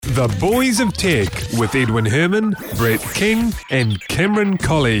The Boys of Tech with Edwin Herman, Brett King and Cameron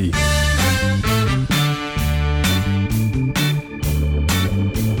Colley.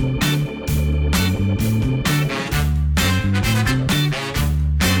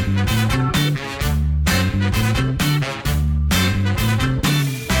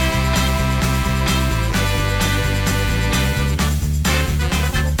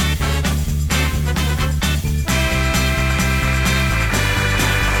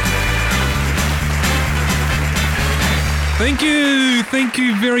 Thank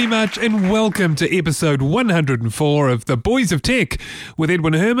you very much, and welcome to episode 104 of The Boys of Tech with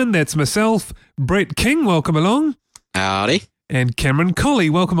Edwin Herman. That's myself, Brett King. Welcome along. Howdy. And Cameron Colley.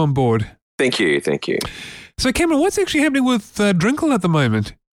 Welcome on board. Thank you. So, Cameron, what's actually happening with Drinkle at the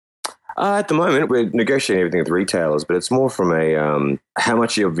moment? At the moment, we're negotiating everything with retailers, but it's more from a how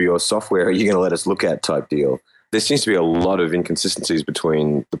much of your software are you going to let us look at type deal. There seems to be a lot of inconsistencies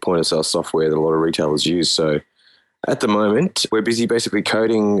between the point-of-sale software that a lot of retailers use, so at the moment, we're busy basically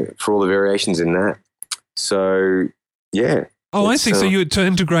coding for all the variations in that. So, yeah. Oh, I see. So you to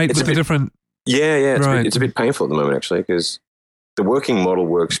integrate with the different... Yeah. Right. It's a bit painful at the moment, actually, because the working model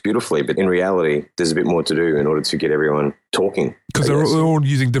works beautifully, but in reality, there's a bit more to do in order to get everyone talking. Because they're all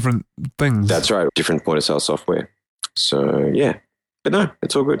using different things. That's right. Different point-of-sale software. So, yeah. But no,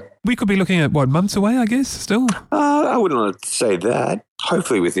 it's all good. We could be looking at, months away, I guess, still? I wouldn't want to say that.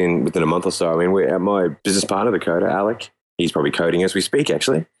 Hopefully within a month or so. I mean, my business partner, the coder, Alec, he's probably coding as we speak,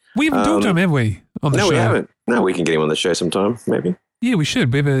 actually. We haven't talked to him, have we, on the show? No, we haven't. No, we can get him on the show sometime, maybe. Yeah, we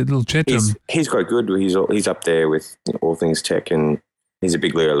should. We have a little chat to him. He's quite good. He's up there with all things tech, and he's a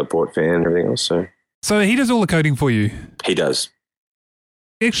big Leo Laporte fan and everything else. So he does all the coding for you? He does.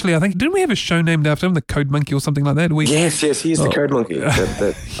 Actually, I think, didn't we have a show named after him, the Code Monkey or something like that? Yes, he's the Code Monkey. I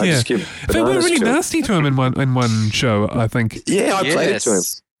just give we were really to nasty to him in one show, I think. Yeah, I played it to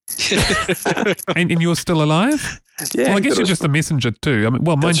him. and you're still alive? Yeah. Well, I guess you're just a messenger too. I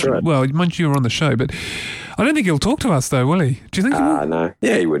mean, mind you were on the show, but I don't think he'll talk to us though, will he? Do you think he will? No.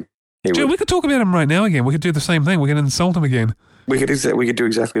 Yeah, he would. We could talk about him right now again. We could do the same thing. We could insult him again. We could do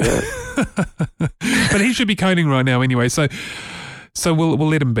exactly that. But he should be coding right now anyway, so we'll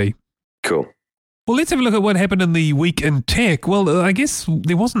let him be. Cool. Well, let's have a look at what happened in the week in tech. Well, I guess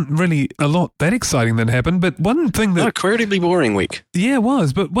there wasn't really a lot that exciting that happened, but one thing that... incredibly boring week. Yeah, it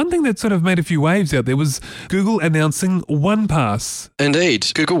was. But one thing that sort of made a few waves out there was Google announcing OnePass.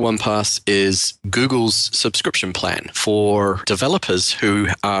 Indeed. Google OnePass is Google's subscription plan for developers who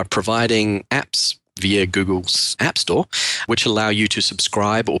are providing apps via Google's App Store, which allow you to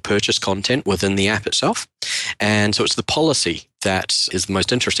subscribe or purchase content within the app itself. And so it's the policy that is the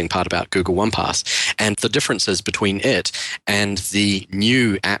most interesting part about Google OnePass, and the differences between it and the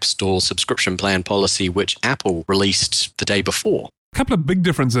new App Store subscription plan policy, which Apple released the day before. A couple of big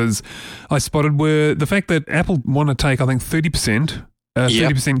differences I spotted were the fact that Apple want to take, I think, 30%.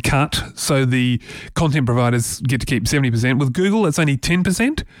 30% cut, so the content providers get to keep 70%. With Google, it's only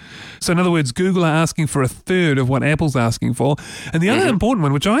 10%. So in other words, Google are asking for a third of what Apple's asking for. And the other important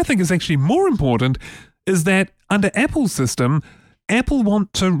one, which I think is actually more important, is that under Apple's system, Apple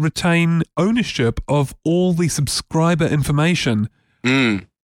want to retain ownership of all the subscriber information. They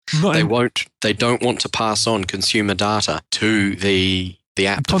don't want to pass on consumer data to the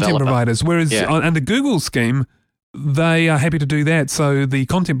app content developer. Providers. Whereas under Google's scheme, they are happy to do that, so the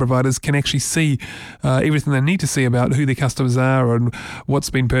content providers can actually see everything they need to see about who their customers are and what's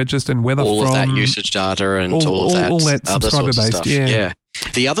been purchased and whether all of that usage data and all that subscriber based. Yeah.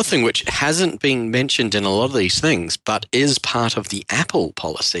 The other thing which hasn't been mentioned in a lot of these things, but is part of the Apple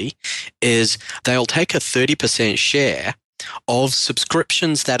policy, is they'll take a 30% share of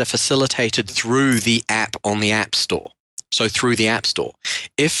subscriptions that are facilitated through the app on the App Store. So through the App Store.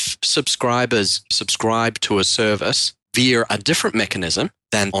 If subscribers subscribe to a service via a different mechanism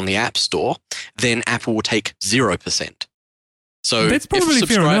than on the App Store, then Apple will take 0%. So that's probably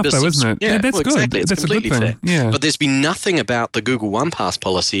fair enough, though, isn't it? Yeah, that's good. Exactly. That's a good thing. Fair. Yeah. But there's been nothing about the Google OnePass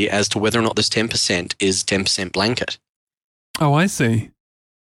policy as to whether or not this 10% is 10% blanket. Oh, I see.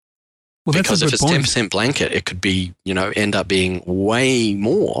 Well, because that's a good point. If it's 10% blanket, it could be, end up being way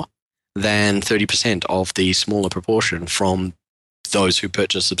more than 30% of the smaller proportion from those who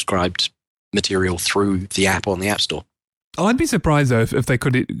purchase subscribed material through the app on the App Store. I'd be surprised, though, if they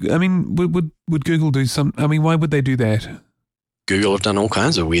could. I mean, would Google do some... I mean, why would they do that? Google have done all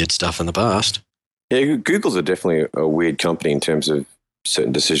kinds of weird stuff in the past. Yeah, Google's definitely a weird company in terms of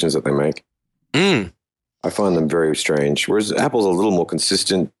certain decisions that they make. I find them very strange. Whereas Apple's a little more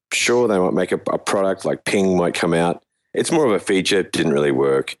consistent. Sure, they might make a product like Ping might come out. It's more of a feature. Didn't really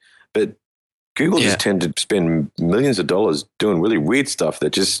work. But Google just tend to spend millions of dollars doing really weird stuff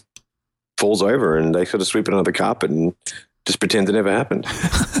that just falls over, and they sort of sweep it under the carpet and just pretend it never happened.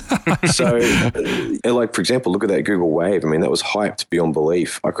 So, like, for example, look at that Google Wave. I mean, that was hyped beyond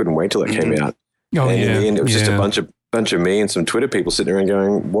belief. I couldn't wait till that came out. Oh, and in the end, it was just a bunch of me and some Twitter people sitting around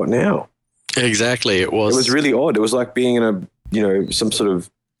going, what now? Exactly. It was really odd. It was like being in some sort of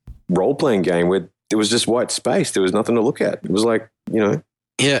role-playing game where there was just white space. There was nothing to look at. It was like,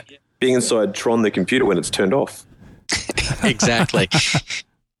 being inside Tron, the computer, when it's turned off. Exactly.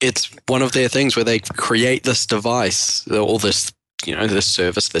 It's one of their things where they create this device or this, this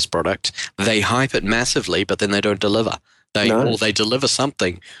service, this product. They hype it massively, but then they don't deliver. Or they deliver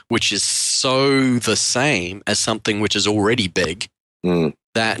something which is so the same as something which is already big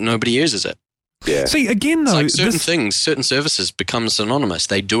that nobody uses it. Yeah. See, again, though, it's like certain services become synonymous.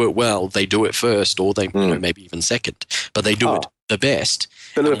 They do it well, they do it first, or they maybe even second, but they do it the best.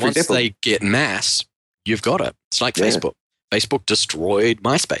 But and once they get mass, you've got it. It's like Facebook. Facebook destroyed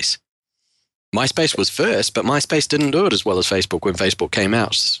MySpace. MySpace was first, but MySpace didn't do it as well as Facebook when Facebook came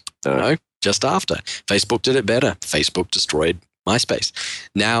out. Just after. Facebook did it better. Facebook destroyed MySpace.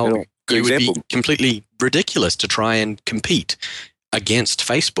 Now, it would be completely ridiculous to try and compete against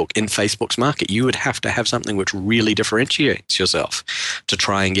Facebook in Facebook's market. You would have to have something which really differentiates yourself to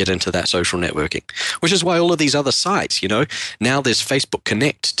try and get into that social networking, which is why all of these other sites, now there's Facebook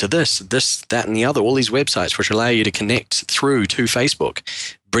Connect to this, that, and the other, all these websites which allow you to connect through to Facebook,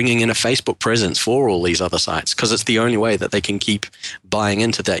 bringing in a Facebook presence for all these other sites, because it's the only way that they can keep buying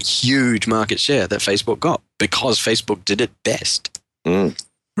into that huge market share that Facebook got, because Facebook did it best.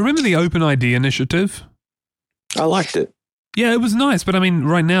 Remember the OpenID initiative? I liked it. Yeah, it was nice, but I mean,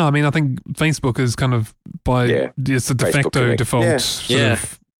 right now, I think Facebook is kind of it's a de facto default sort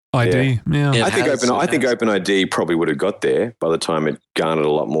of ID. Yeah. I think OpenID probably would have got there by the time it garnered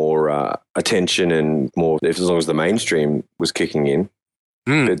a lot more attention and more, as long as the mainstream was kicking in.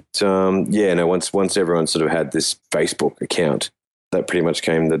 But once everyone sort of had this Facebook account, that pretty much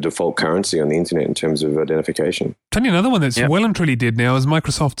became the default currency on the internet in terms of identification. Tell you another one that's well and truly dead now is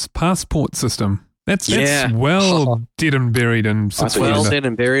Microsoft's passport system. That's well dead and buried and dead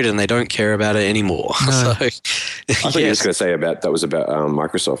and buried, and they don't care about it anymore. No. So, I thought you were just going to say about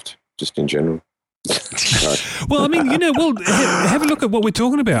Microsoft, just in general. Well, I mean, have a look at what we're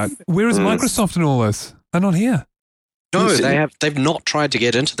talking about. Where is Microsoft in all this? They're not here. No, they've not tried to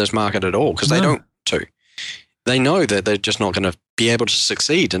get into this market at all because they don't to. They know that they're just not going to be able to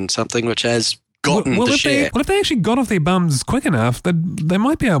succeed in something which has gotten the share. If they actually got off their bums quick enough, they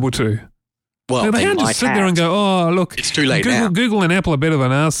might be able to. Well, they can't just sit there and go, oh, look, it's too late now. Google and Apple are better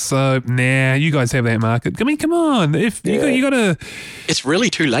than us, so you guys have that market. I mean, come on. If you got to... It's really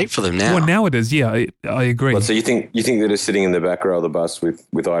too late for them now. Well, now it is, I agree. Well, so you think they're just sitting in the back row of the bus with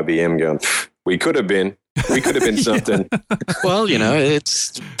IBM going, we could have been something. Well,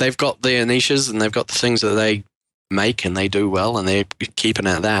 they've got their niches and they've got the things that they make and they do well, and they're keeping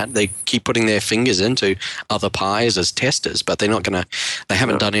at that. They keep putting their fingers into other pies as testers, but they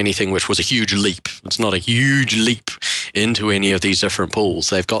haven't done anything which was a huge leap. It's not a huge leap into any of these different pools.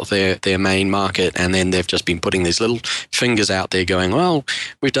 They've got their main market, and then they've just been putting these little fingers out there going, well,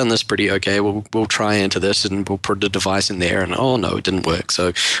 we've done this pretty okay. We'll try into this and we'll put a device in there, and oh no, it didn't work.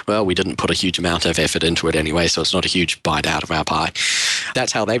 So, well, we didn't put a huge amount of effort into it anyway, so it's not a huge bite out of our pie.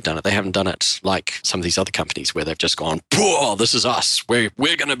 That's how they've done it. They haven't done it like some of these other companies where they've just gone, whoa, this is us. We're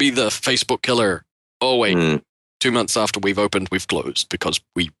going to be the Facebook killer. Oh, wait, 2 months after we've opened, we've closed because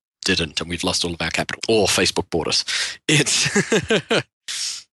we didn't and we've lost all of our capital. Or Facebook bought us.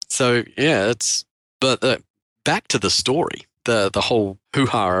 But back to the story, the whole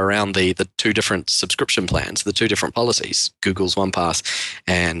hoo-ha around the two different subscription plans, the two different policies, Google's OnePass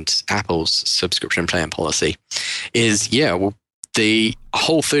and Apple's subscription plan policy, is, the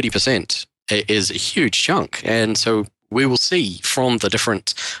whole 30% is a huge chunk. And so we will see from the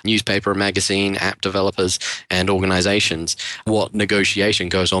different newspaper, magazine, app developers and organizations what negotiation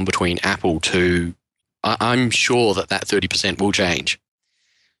goes on between Apple to, I'm sure that 30% will change.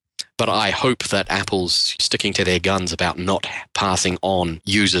 But I hope that Apple's sticking to their guns about not passing on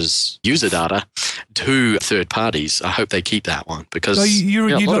user data to third parties. I hope they keep that one because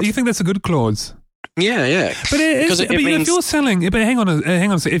you think that's a good clause? Yeah. But if you're selling, hang on a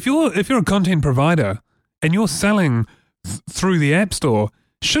second. If you're a content provider and you're selling through the App Store,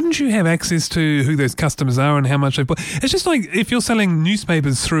 shouldn't you have access to who those customers are and how much they put? It's just like if you're selling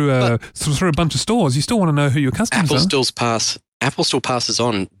newspapers through a bunch of stores, you still want to know who your customers are. Apple still passes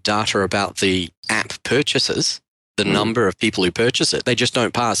on data about the app purchases, the number of people who purchase it. They just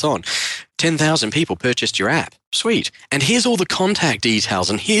don't pass on 10,000 people purchased your app. Sweet. And here's all the contact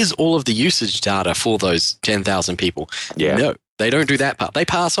details, and here's all of the usage data for those 10,000 people. Yeah. No, they don't do that part. They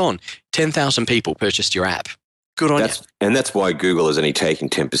pass on. 10,000 people purchased your app. Good on you. And that's why Google is only taking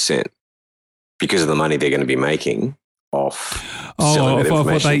 10% because of the money they're going to be making off selling that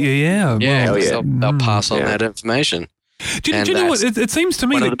information. They'll pass on that information. Do you know what? It seems to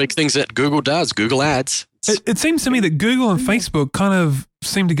me one of the big things that Google does, Google Ads. It seems to me that Google and Facebook kind of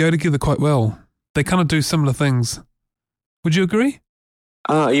seem to go together quite well. They kind of do similar things. Would you agree?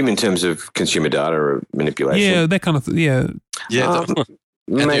 Even in terms of consumer data or manipulation? Yeah, that kind of Yeah,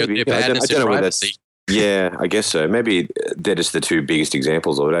 maybe. I don't know whether that's... Yeah, I guess so. Maybe they're just the two biggest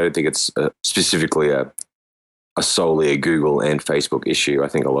examples of it. I don't think it's specifically a solely a Google and Facebook issue. I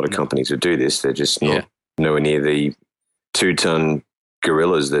think a lot of companies would do this. They're just not nowhere near the 2-ton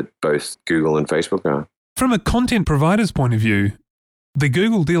gorillas that both Google and Facebook are. From a content provider's point of view, the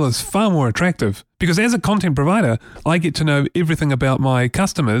Google deal is far more attractive because as a content provider, I get to know everything about my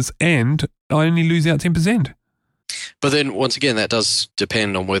customers and I only lose out 10%. But then, once again, that does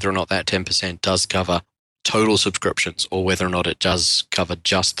depend on whether or not that 10% does cover total subscriptions or whether or not it does cover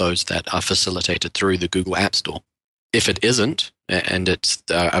just those that are facilitated through the Google App Store. If it isn't, and it's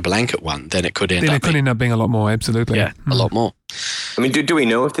a blanket one, then it could end up being a lot more, absolutely. Yeah, a lot more. I mean, do we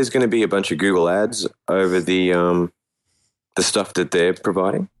know if there's going to be a bunch of Google ads over the stuff that they're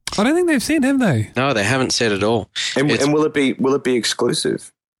providing? I don't think they've said, have they? No, they haven't said at all. And will it be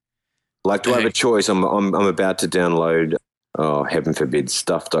exclusive? Like, do I have a choice? I'm about to download, heaven forbid,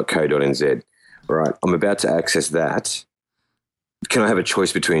 stuff.co.nz. Right, I'm about to access that. Can I have a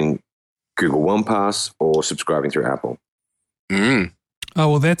choice between Google One Pass or subscribing through Apple? Mm. Oh,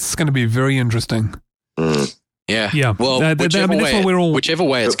 well, that's going to be very interesting. Mm. Yeah. Well, whichever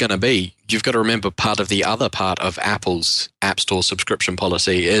way it's going to be, you've got to remember the other part of Apple's App Store subscription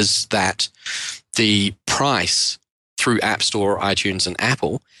policy is that the price through App Store, iTunes, and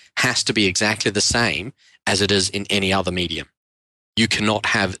Apple has to be exactly the same as it is in any other medium. You cannot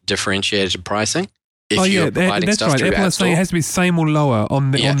have differentiated pricing if you're providing that's stuff right. through Apple App Store. It has to be same or lower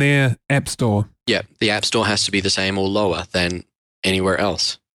on their App Store. Yeah, the App Store has to be the same or lower than anywhere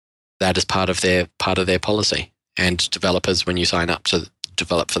else. That is part of their policy. And developers, when you sign up to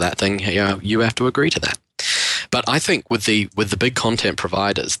develop for that thing, you have to agree to that. But I think with the big content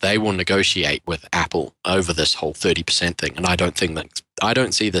providers, they will negotiate with Apple over this whole 30% thing, and I don't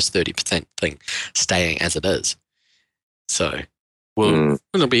see this 30% thing staying as it is. So,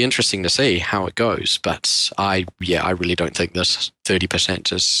 it'll be interesting to see how it goes. But I really don't think this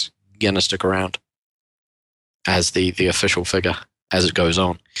 30% is going to stick around as the official figure as it goes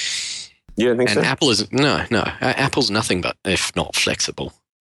on. You don't think so? And Apple is Apple's nothing but if not flexible.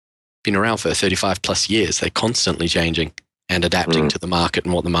 Been around for 35 plus years. They're constantly changing and adapting to the market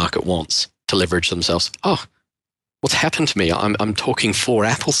and what the market wants to leverage themselves. Oh, what's happened to me? I'm talking for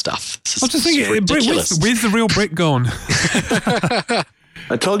Apple stuff. I'm just thinking, where's the real Brett gone?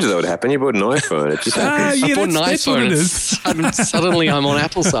 I told you that would happen. You bought an iPhone. It just happens. I bought an iPhone and suddenly I'm on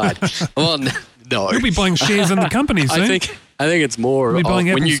Apple's side. Well, no. You'll be buying shares in the company soon. I think it's more of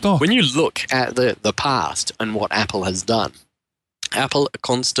when you look at the past and what Apple has done. Apple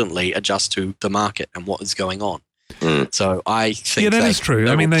constantly adjusts to the market and what is going on. So I think that is true.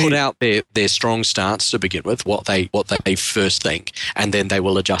 They will put out their strong stance to begin with, what they first think, and then they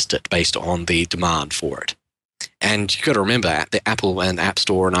will adjust it based on the demand for it. And you've got to remember, the Apple and App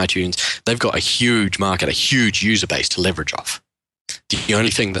Store and iTunes, they've got a huge market, a huge user base to leverage off. The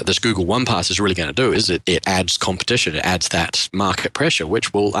only thing that this Google One Pass is really going to do is it adds competition, it adds that market pressure,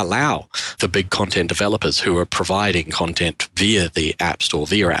 which will allow the big content developers who are providing content via the App Store,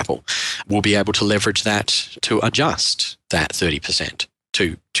 via Apple, will be able to leverage that to adjust that 30%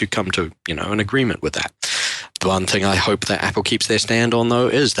 to come to an agreement with that. The one thing I hope that Apple keeps their stand on, though,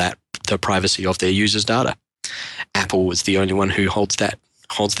 is that the privacy of their users' data. Apple is the only one who holds that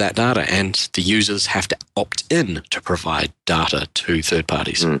data, and the users have to opt in to provide data to third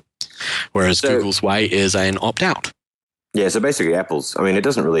parties. Whereas Google's way is an opt out. Yeah, so basically Apple's, it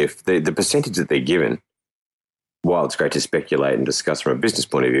doesn't really, the percentage that they're given, while it's great to speculate and discuss from a business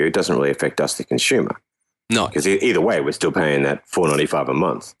point of view, it doesn't really affect us, the consumer. No. Because either way, we're still paying that $4.95 a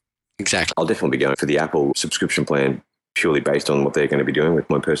month. Exactly. I'll definitely be going for the Apple subscription plan purely based on what they're going to be doing with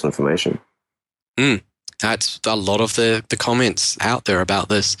my personal information. That's a lot of the comments out there about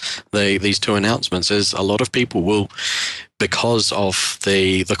these two announcements is a lot of people will, because of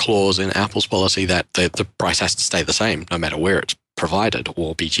the clause in Apple's policy that the price has to stay the same no matter where it's provided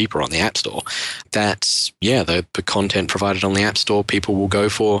or be cheaper on the App Store, the content provided on the App Store people will go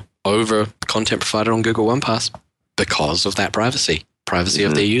for over content provided on Google One Pass because of that privacy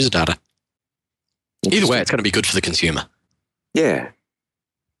of their user data. Either way, it's going to be good for the consumer. Yeah.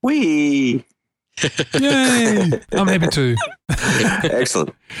 Whee! Yay! I'm happy too.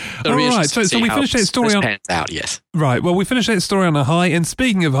 Excellent. All right, so we finished that story on... pans out, yes. Right, well, we finished that story on a high. And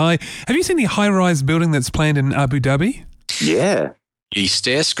speaking of high, have you seen the high-rise building that's planned in Abu Dhabi? Yeah. The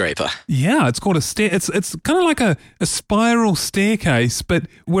stair scraper. Yeah, it's called a stair. It's kind of like a spiral staircase, but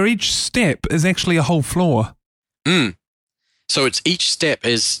where each step is actually a whole floor. So it's each step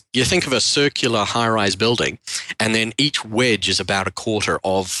is, you think of a circular high-rise building, and then each wedge is about a quarter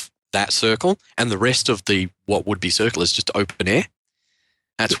of that circle, and the rest of the what would be circle is just open air.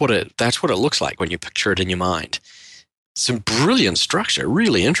 That's what it looks like when you picture it in your mind. Some brilliant structure,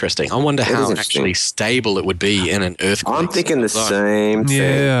 really interesting. I wonder how actually stable it would be in an earthquake. I'm thinking the same thing.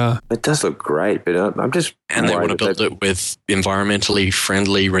 Yeah. It does look great, but I'm just... And they want to build it with environmentally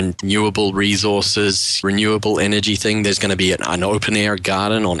friendly, renewable resources, renewable energy thing. There's going to be an open-air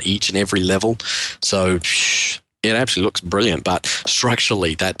garden on each and every level. So it actually looks brilliant, but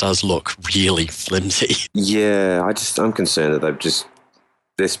structurally that does look really flimsy. Yeah, I'm concerned that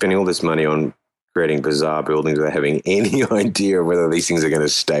they're spending all this money on creating bizarre buildings without having any idea of whether these things are going to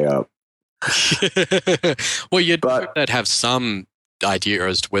stay up. Well, they'd have some idea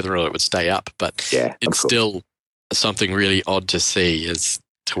as to whether or not it would stay up, but it's still something really odd to see as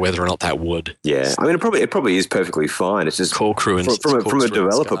to whether or not that would. Yeah, I mean, it probably is perfectly fine. It's just from a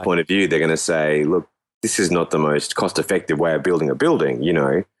developer point of view, they're going to say, look, this is not the most cost-effective way of building a building,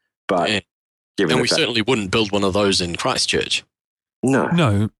 but given we certainly wouldn't build one of those in Christchurch. No.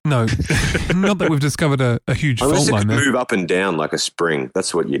 Not that we've discovered a huge fault line there. Move up and down like a spring.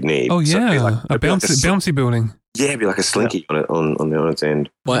 That's what you'd need. Oh, yeah. A bouncy building. Yeah, it'd be like a slinky on its end.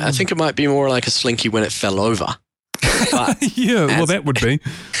 Well, I think it might be more like a slinky when it fell over. But that would be.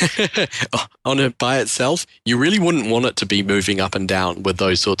 On it by itself, you really wouldn't want it to be moving up and down with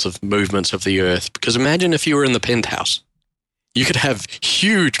those sorts of movements of the earth. Because imagine if you were in the penthouse. You could have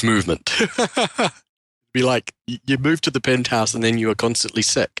huge movement. Be like, you move to the penthouse and then you are constantly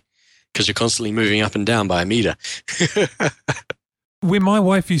sick because you're constantly moving up and down by a meter. Where my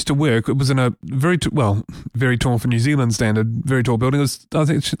wife used to work, it was in a very tall for New Zealand standard, very tall building. I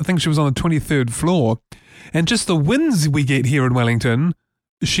think she was on the 23rd floor. And just the winds we get here in Wellington,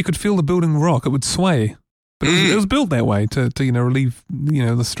 she could feel the building rock. It would sway. But it was built that way to relieve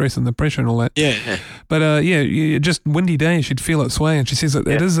the stress and the pressure and all that. Yeah. But just windy day, she'd feel it sway, and she says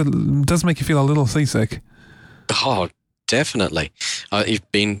it does make you feel a little seasick. Oh, definitely.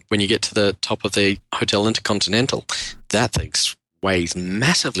 When you get to the top of the Hotel Intercontinental, that thing sways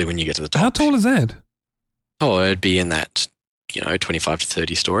massively when you get to the top. How tall is that? Oh, it'd be in that 25 to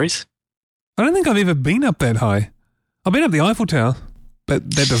 30 stories. I don't think I've ever been up that high. I've been up the Eiffel Tower,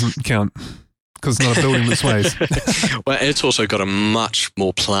 but that doesn't count. Because it's not a building that sways. Well, it's also got a much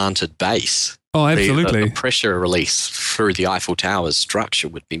more planted base. Oh, absolutely. The pressure release through the Eiffel Tower's structure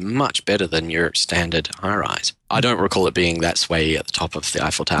would be much better than your standard high-rise. I don't recall it being that sway at the top of the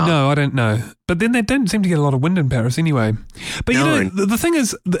Eiffel Tower. No, I don't know. But then they don't seem to get a lot of wind in Paris anyway. But the thing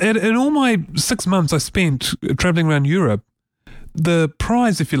is, in all my 6 months I spent travelling around Europe, the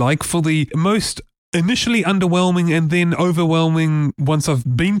prize, if you like, for the most initially underwhelming and then overwhelming once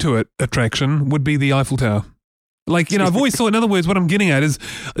I've been to it attraction would be the Eiffel Tower. Like, I've always thought, in other words, what I'm getting at is,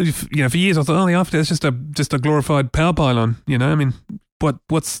 for years I thought, the Eiffel Tower is just a glorified power pylon, I mean,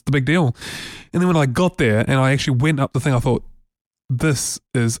 what's the big deal? And then when I got there and I actually went up the thing, I thought, this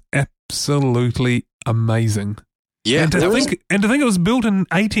is absolutely amazing. Yeah, and to think it was built in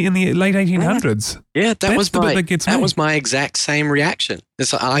the late 1800s. Yeah, that was my exact same reaction.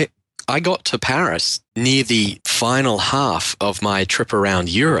 I got to Paris near the final half of my trip around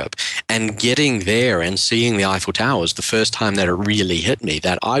Europe, and getting there and seeing the Eiffel Tower was the first time that it really hit me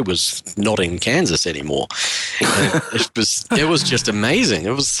that I was not in Kansas anymore. It was just amazing.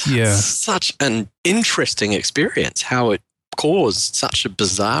 It was such an interesting experience how it caused such a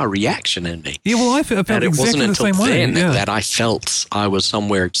bizarre reaction in me. Yeah, well, I felt and exactly it wasn't the same until way. then that I felt I was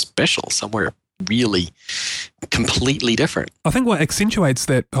somewhere special, somewhere really completely different. I think what accentuates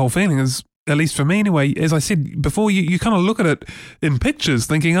that whole feeling is, at least for me anyway, as I said before, you kind of look at it in pictures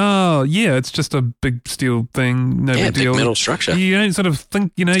thinking, it's just a big steel thing, no big deal. Big metal structure. You don't sort of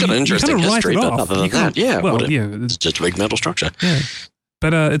think, it's got an interesting you kind of history, write it but off. other than that, it's just a big metal structure. Yeah.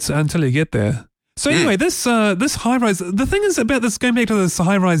 But it's until you get there. So anyway, this high-rise, the thing is about this, going back to this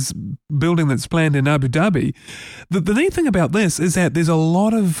high-rise building that's planned in Abu Dhabi, the neat thing about this is that there's a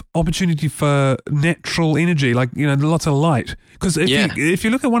lot of opportunity for natural energy, like, lots of light. Because if you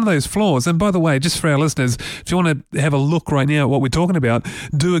look at one of those floors, and by the way, just for our listeners, if you want to have a look right now at what we're talking about,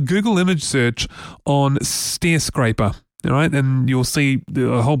 do a Google image search on stair scraper. All right, and you'll see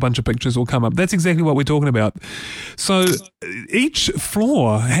a whole bunch of pictures will come up. That's exactly what we're talking about. So each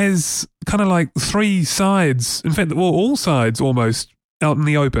floor has kind of like 3 sides. In fact, well, all sides almost out in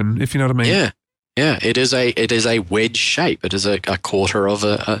the open, if you know what I mean. Yeah. It is a wedge shape. It is a quarter of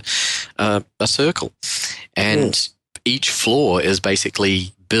a circle, and each floor is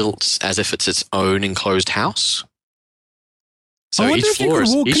basically built as if it's its own enclosed house. So each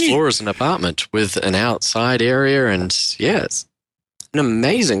floor is an apartment with an outside area, and it's an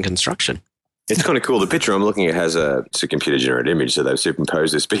amazing construction. It's kind of cool. The picture I'm looking at has it's a computer-generated image, so they've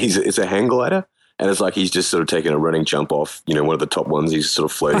superimposed this, but it's a hang glider, and it's like he's just sort of taking a running jump off, one of the top ones. He's sort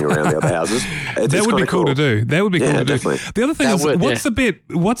of floating around the other houses. That would be cool to do. That would be cool to definitely. do. The other thing is, what's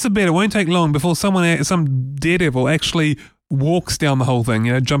the bet? It won't take long before some daredevil actually walks down the whole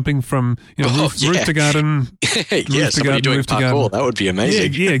thing, jumping from roof to garden. Somebody doing parkour. That would be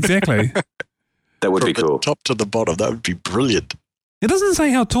amazing. Yeah, exactly. That would be cool. From the top to the bottom, that would be brilliant. It doesn't say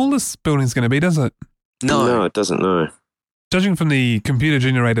how tall this building's going to be, does it? No, it doesn't, no. Judging from the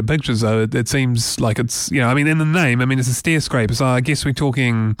computer-generated pictures, though, it seems like it's, in the name, it's a stair scraper, so I guess we're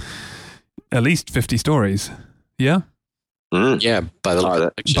talking at least 50 stories. Yeah? Yeah, by the look of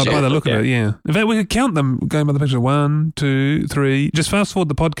the pictures. By the look of it, yeah. In fact, we could count them going by the picture. 1, 2, 3. Just fast forward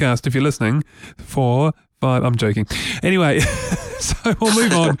the podcast if you're listening. 4, 5. I'm joking. Anyway, so we'll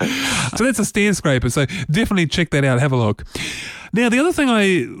move on. So that's a stair scraper. So definitely check that out. Have a look. Now, the other thing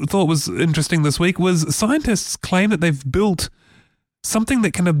I thought was interesting this week was scientists claim that they've built something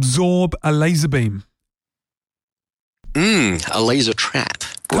that can absorb a laser beam. A laser trap.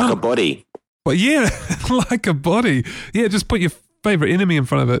 Like a body. Well, yeah, like a body. Yeah, just put your favorite enemy in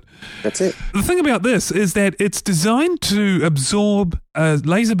front of it. That's it. The thing about this is that it's designed to absorb a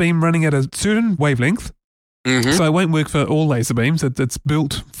laser beam running at a certain wavelength. Mm-hmm. So it won't work for all laser beams. It's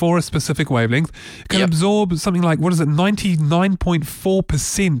built for a specific wavelength. It can absorb something like,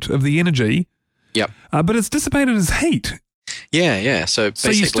 99.4% of the energy. Yep. But it's dissipated as heat. Yeah. So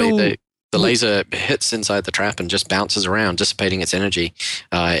basically, the laser hits inside the trap and just bounces around, dissipating its energy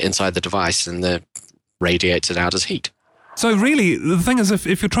inside the device, and radiates it out as heat. So really, the thing is,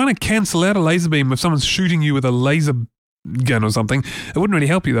 if you're trying to cancel out a laser beam, if someone's shooting you with a laser gun or something, it wouldn't really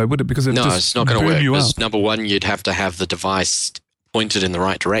help you, though, would it? Because it's not going to work. Because number one, you'd have to have the device pointed in the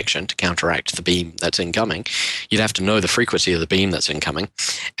right direction to counteract the beam that's incoming. You'd have to know the frequency of the beam that's incoming,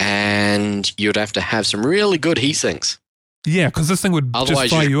 and you'd have to have some really good heat sinks. Yeah, because this thing would Otherwise,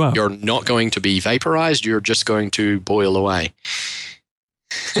 just fire you up. You're not going to be vaporized. You're just going to boil away.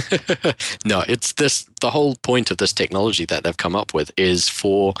 No, the whole point of this technology that they've come up with is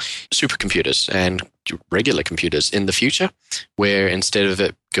for supercomputers and regular computers in the future, where instead of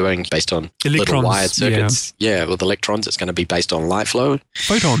it going based on electrons, little wired circuits, with electrons, it's going to be based on light flow.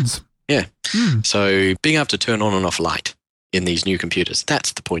 Photons. Yeah. So being able to turn on and off light in these new computers,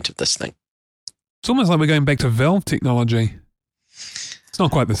 that's the point of this thing. It's almost like we're going back to valve technology. It's not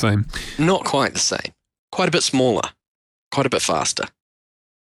quite the same. Not quite the same. Quite a bit smaller. Quite a bit faster.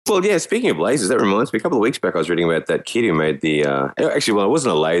 Well, yeah, speaking of lasers, that reminds me, a couple of weeks back I was reading about that kid who made the... it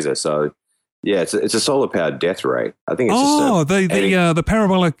wasn't a laser, so... Yeah, it's a solar-powered death ray. I think it's the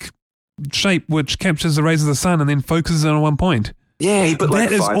parabolic shape which captures the rays of the sun and then focuses it on one point. Yeah, he put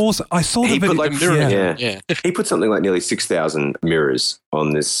that is awesome. I saw the video. He put something like nearly 6,000 mirrors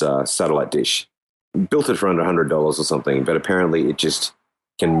on this satellite dish. Built it for under $100 or something, but apparently it just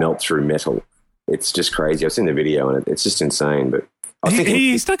can melt through metal. It's just crazy. I've seen the video and it's just insane. But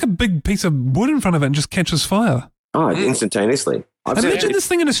he stuck a big piece of wood in front of it and just catches fire. Oh, instantaneously. Imagine this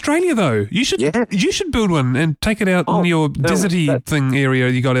thing in Australia, though. You should build one and take it out in your deserty thing area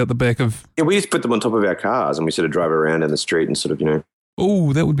you got out the back of. Yeah, we just put them on top of our cars and we sort of drive around in the street and sort of,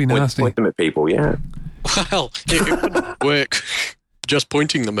 Oh, that would be nasty. Point them at people, yeah. Well, it wouldn't work just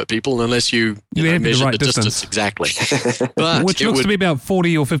pointing them at people unless you measure the distance exactly. But which looks to be about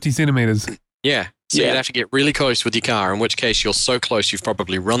 40 or 50 centimetres. Yeah. So you'd have to get really close with your car, in which case you're so close you've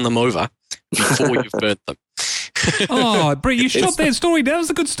probably run them over before you've burnt them. Oh, Brett, you shot that story. That was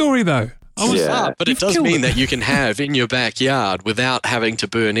a good story, though. But it does mean that you can have in your backyard, without having to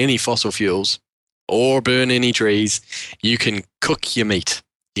burn any fossil fuels or burn any trees, you can cook your meat.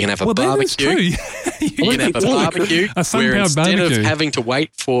 You can have a barbecue. You can have a barbecue where instead of having to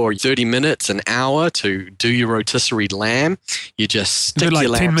wait for 30 minutes, an hour to do your rotisserie lamb, you just stick your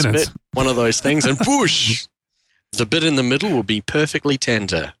lamb bit, one of those things, and whoosh! The bit in the middle will be perfectly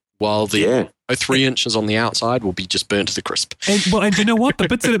tender, while the 3 inches on the outside will be just burnt to the crisp. And you know what? The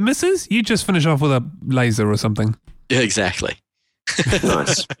bits that it misses, you just finish off with a laser or something. Yeah, exactly.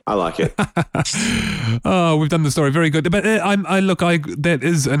 Nice. I like it. Oh, we've done the story. Very good. But that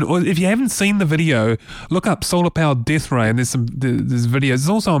is if you haven't seen the video, look up solar powered death ray, and there's videos. It's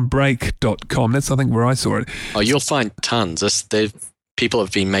also on break.com. That's, I think, where I saw it. Oh, you'll find tons. People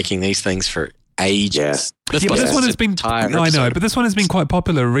have been making these things for ages. Yeah. But this one has been. I know, but this one has been quite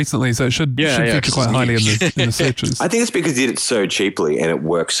popular recently, so it should feature quite highly in the searches. I think it's because he did it so cheaply and it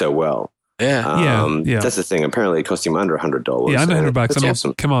works so well. Yeah. That's the thing. Apparently, it cost him under $100. Yeah, under $100. That's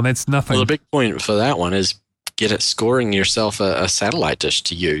awesome. Come on, that's nothing. Well, the big point for that one is scoring yourself a satellite dish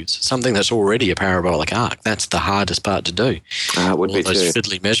to use, something that's already a parabolic arc. That's the hardest part to do. It would be those too.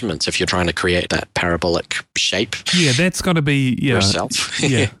 fiddly measurements if you're trying to create that parabolic shape. Yeah, that's got to be yourself.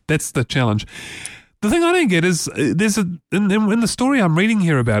 Yeah, that's the challenge. The thing I don't get is in the story I'm reading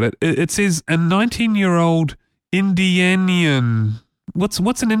here about it, it says a 19-year-old Indianian. What's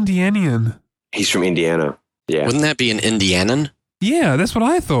an Indianian? He's from Indiana. Yeah. Wouldn't that be an Indianan? Yeah, that's what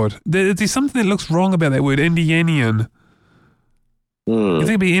I thought. There's something that looks wrong about that word, Indianian. You think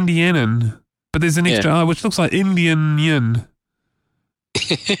it'd be Indianan, but there's an extra R, which looks like Indian.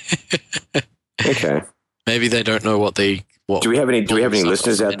 Okay. Maybe they don't know what they. Do we have any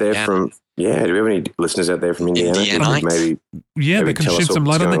listeners out there from? Yeah. Do we have any listeners out there from Indiana? Maybe they can shed some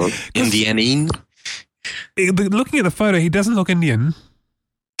light on that. Indianine. Looking at the photo, he doesn't look Indian.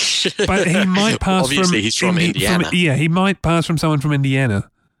 But he might pass Obviously, he's from Indiana. He might pass from someone from Indiana.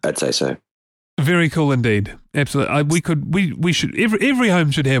 I'd say so. Very cool indeed. Absolutely. We should. Every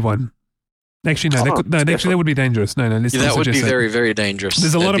home should have one. Actually, no. That would be dangerous. No. That would be very, very dangerous.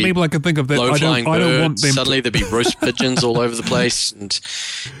 There's a lot of people I can think of that I don't want them. Suddenly there'd be roast pigeons all over the place, and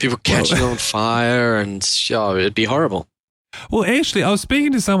people catching on fire, and it'd be horrible. Well, actually, I was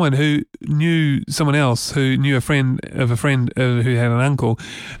speaking to someone who knew someone else who knew a friend of a friend who had an uncle.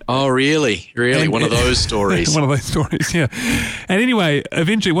 Oh, really? Really? One of those stories. One of those stories, yeah. And anyway,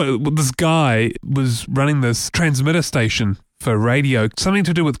 eventually, this guy was running this transmitter station for radio, something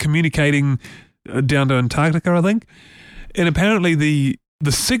to do with communicating down to Antarctica, I think. And apparently the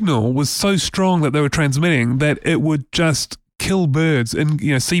signal was so strong that they were transmitting that it would just kill birds and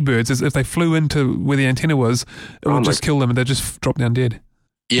seabirds as if they flew into where the antenna was. It would just kill them and they'd just drop down dead.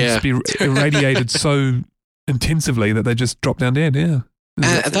 Yeah, it'd just be irradiated so intensively that they just drop down dead. Yeah,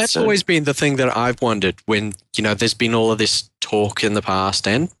 that's always been the thing that I've wondered when there's been all of this talk in the past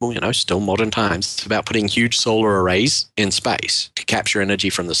and still modern times about putting huge solar arrays in space to capture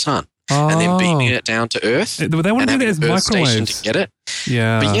energy from the sun. And then beaming it down to Earth. They want to do that as microwaves to get it.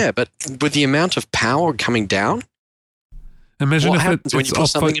 Yeah, but with the amount of power coming down. Imagine what if happens when you put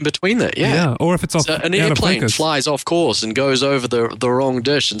something in between it? Yeah. Or if it's off. So an airplane flies off course and goes over the wrong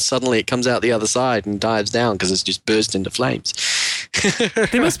dish, and suddenly it comes out the other side and dives down because it's just burst into flames.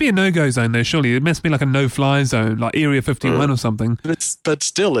 There must be a no-go zone there, surely. It must be like a no-fly zone, like Area 51 or something. But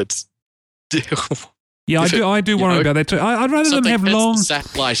still, it's. Yeah, I do worry about that too. I'd rather them have long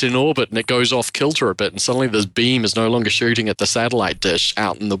satellite in orbit and it goes off kilter a bit, and suddenly this beam is no longer shooting at the satellite dish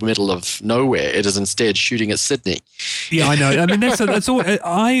out in the middle of nowhere. It is instead shooting at Sydney. Yeah, I know. I mean, that's all.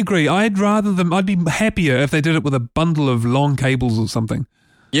 I agree. I'd be happier if they did it with a bundle of long cables or something.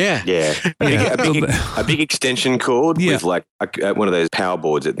 Yeah. A big extension cord with like one of those power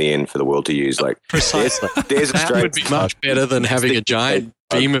boards at the end for the world to use. Like precisely. There's that would be much better than having a giant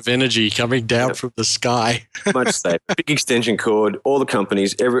beam of energy coming down from the sky. Much safer. Big extension cord. All the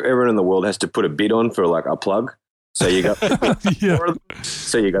companies, everyone in the world has to put a bid on for like a plug. So you got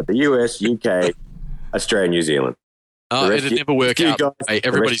So you got the US, UK, Australia, New Zealand. Oh, it'd never work out. Guys,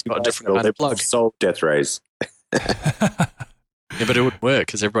 everybody's got a different kind of plug. Solve death rays. Yeah, but it wouldn't work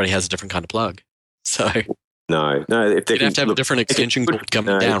because everybody has a different kind of plug. So no. If they you'd have to have a different extension cord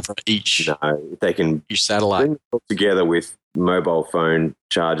coming down from each. No, if they can each satellite bring it together with mobile phone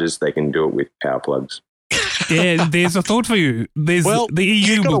chargers, they can do it with power plugs. Yeah, there's a thought for you. The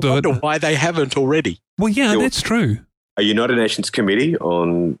EU will do it. Why they haven't already? Well, yeah, that's true. A United Nations committee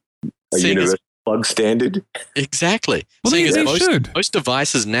on a universal plug standard. Exactly. Well, they should. Most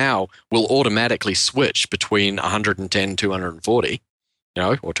devices now will automatically switch between 110, 240,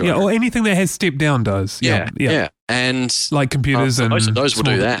 or 200. Yeah, or anything that has step down does. Yeah. And like computers and most of those will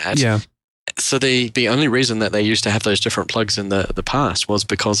do that. Yeah. So the only reason that they used to have those different plugs in the past was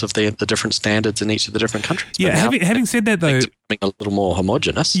because of the different standards in each of the different countries. Yeah, having said that though, it's becoming a little more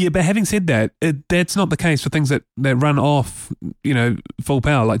homogenous. Yeah, but having said that, that's not the case for things that run off, full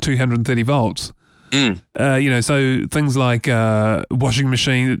power, like 230 volts. So things like washing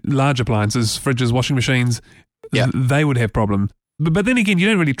machine, large appliances, fridges, washing machines, they would have problems. But then again, you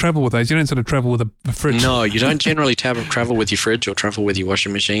don't really travel with those. You don't sort of travel with a fridge. No, you don't generally travel with your fridge or travel with your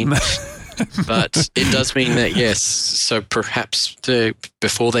washing machine. But it does mean that, yes, so perhaps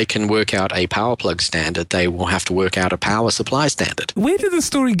before they can work out a power plug standard, they will have to work out a power supply standard. Where did the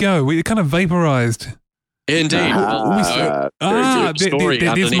story go? It kind of vaporized. Indeed. Story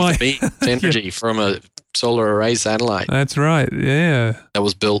underneath the beam energy from a solar array satellite. That's right, yeah. That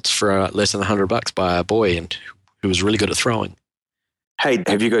was built for less than $100 by a boy and who was really good at throwing. Hey,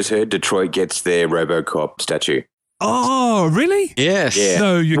 have you guys heard Detroit gets their RoboCop statue? Oh, really? Yes. Yeah.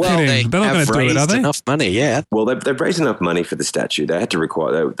 No, you're kidding. They're not going to do it, are they? Enough money, yeah. Well, they've raised enough money for the statue. They had to raise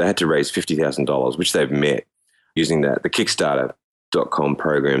 $50,000, which they've met using the Kickstarter.com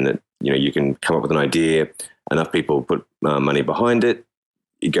program that you can come up with an idea, enough people put money behind it,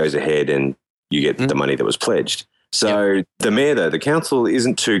 it goes ahead and you get the money that was pledged. So the mayor, though, the council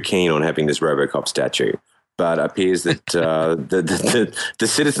isn't too keen on having this RoboCop statue. But it appears that the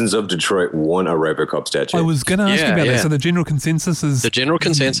citizens of Detroit want a RoboCop statue. I was going to ask you about that. So the general consensus is... The general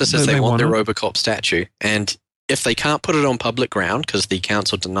consensus is they want their RoboCop statue. And if they can't put it on public ground because the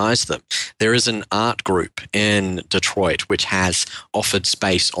council denies them, there is an art group in Detroit which has offered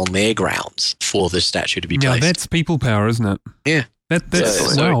space on their grounds for this statue to be placed. Yeah, that's people power, isn't it? Yeah.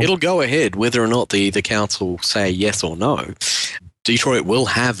 So it'll go ahead whether or not the council say yes or no. Detroit will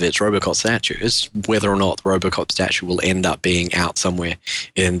have its RoboCop statue. It's whether or not the RoboCop statue will end up being out somewhere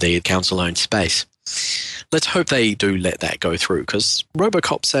in the council-owned space. Let's hope they do let that go through because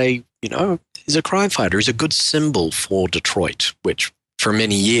RoboCop, he's a crime fighter. He's a good symbol for Detroit, which for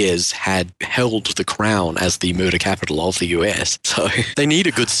many years had held the crown as the murder capital of the US. So they need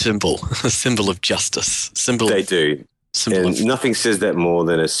a good symbol, a symbol of justice. They do. Nothing says that more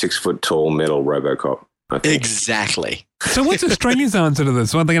than a 6-foot-tall metal RoboCop. Exactly. So what's Australia's answer to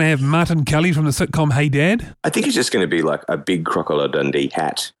this? Are they going to have Martin Kelly from the sitcom Hey Dad? I think it's just going to be like a big Crocodile Dundee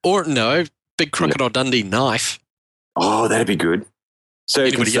hat. Or no, big Crocodile Dundee knife. Oh, that'd be good. So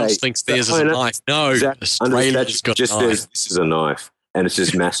anybody else thinks theirs is a knife. No, Australia's got just a knife. This is a knife. And it's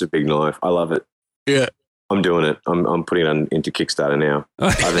this massive big knife. I love it. Yeah. I'm doing it. I'm putting it into Kickstarter now.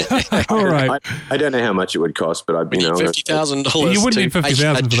 All right. I don't know how much it would cost, but need $50,000. You wouldn't need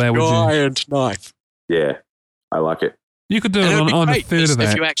 $50,000 for that, would you? Giant knife. Yeah, I like it. You could do it on a third of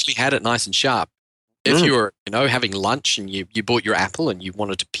that. If you actually had it nice and sharp. If you were, having lunch and you bought your apple and you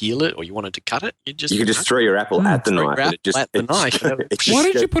wanted to peel it or you wanted to cut it, you could just throw your apple at the knife. Why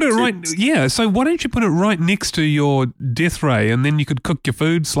don't you put it right? Yeah. So why don't you put it right next to your death ray, and then you could cook your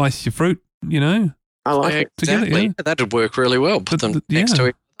food, slice your fruit. I like it. Exactly. Together, yeah. That'd work really well. Put them next to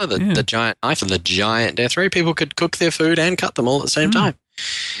each other. The giant knife and the giant death ray. People could cook their food and cut them all at the same time.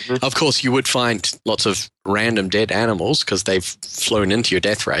 Mm-hmm. Of course, you would find lots of random dead animals because they've flown into your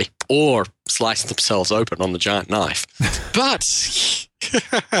death ray or sliced themselves open on the giant knife. But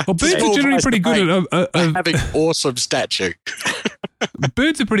birds are generally pretty good at having awesome statue.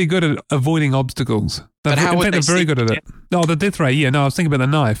 Birds are pretty good at avoiding obstacles. They're very good at it. Oh, the death ray. Yeah, no, I was thinking about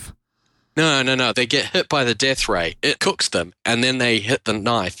the knife. No. They get hit by the death ray. It cooks them, and then they hit the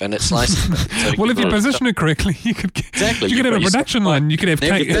knife, and it slices them. So well, if you position it correctly, you could have a production line. You could have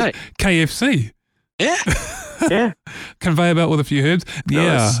KFC. Yeah. Yeah. Conveyor belt with a few herbs.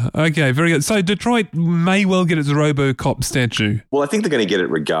 Nice. Yeah. Okay, very good. So Detroit may well get its RoboCop statue. Well, I think they're going to get it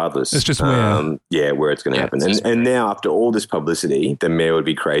regardless. It's just where. Where it's going to happen. And now, after all this publicity, the mayor would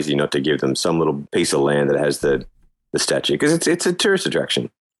be crazy not to give them some little piece of land that has the statue because it's a tourist attraction.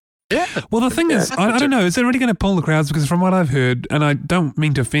 Yeah. Well, the thing is, I don't know, is it really going to pull the crowds? Because from what I've heard, and I don't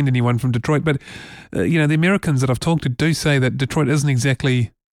mean to offend anyone from Detroit, but, the Americans that I've talked to do say that Detroit isn't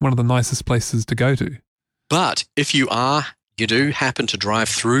exactly one of the nicest places to go to. But if you do happen to drive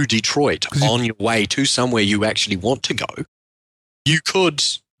through Detroit on your way to somewhere you actually want to go, you could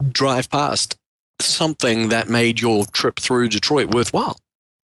drive past something that made your trip through Detroit worthwhile.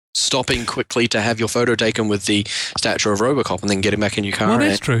 Stopping quickly to have your photo taken with the statue of RoboCop and then getting back in your car. Well,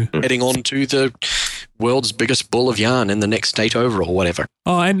 that's true. Heading on to the world's biggest ball of yarn in the next state over or whatever.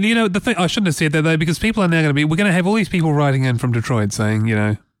 Oh, and the thing, I shouldn't have said that though, because people are now we're going to have all these people writing in from Detroit saying,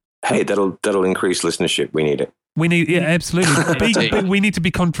 hey, that'll increase listenership. We need it. We need, absolutely. We need to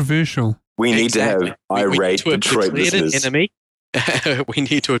be controversial. We need to have irate Detroit listeners. We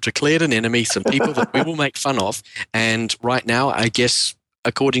need to have declared an enemy, some people that we will make fun of. And right now, I guess,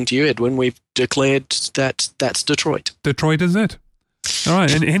 according to you, Edwin, we've declared that that's Detroit. Detroit is it. All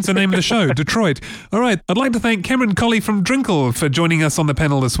right, and hence the name of the show, Detroit. All right, I'd like to thank Cameron Colley from Drinkle for joining us on the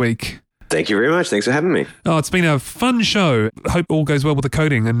panel this week. Thank you very much. Thanks for having me. Oh, it's been a fun show. Hope all goes well with the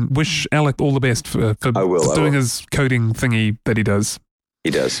coding and wish Alec all the best for doing his coding thingy that he does. He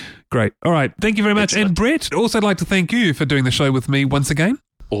does. Great. All right. Thank you very much. Excellent. And Brett, also like to thank you for doing the show with me once again.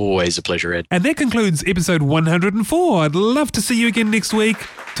 Always a pleasure, Ed. And that concludes episode 104. I'd love to see you again next week.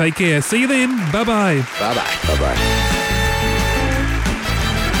 Take care. See you then. Bye-bye. Bye-bye. Bye-bye.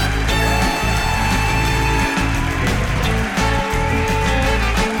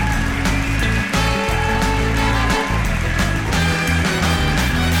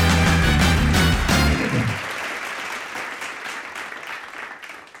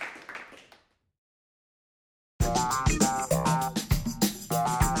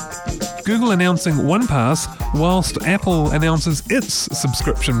 Google announcing OnePass whilst Apple announces its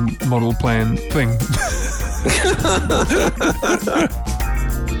subscription model plan thing.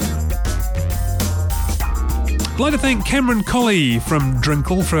 I'd like to thank Cameron Colley from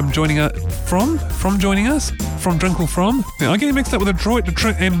Drinkle from joining us. From Drinkle from? Yeah, I'm getting mixed up with Detroit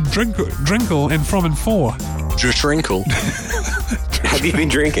and Drinkle and from and for. Drinkle. Have you been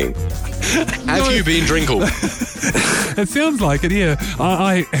drinking? Have you been Drinkle? It sounds like it, yeah.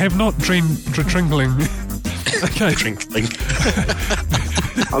 I have not dreamed trinkling. Okay. Drinkling.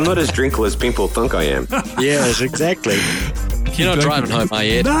 I'm not as drinkle as people think I am. Yes, exactly. You're not driving home, are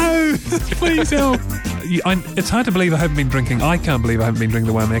you? No! Please help. It's hard to believe I haven't been drinking. I can't believe I haven't been drinking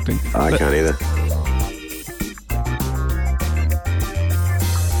the way I'm acting. I can't either.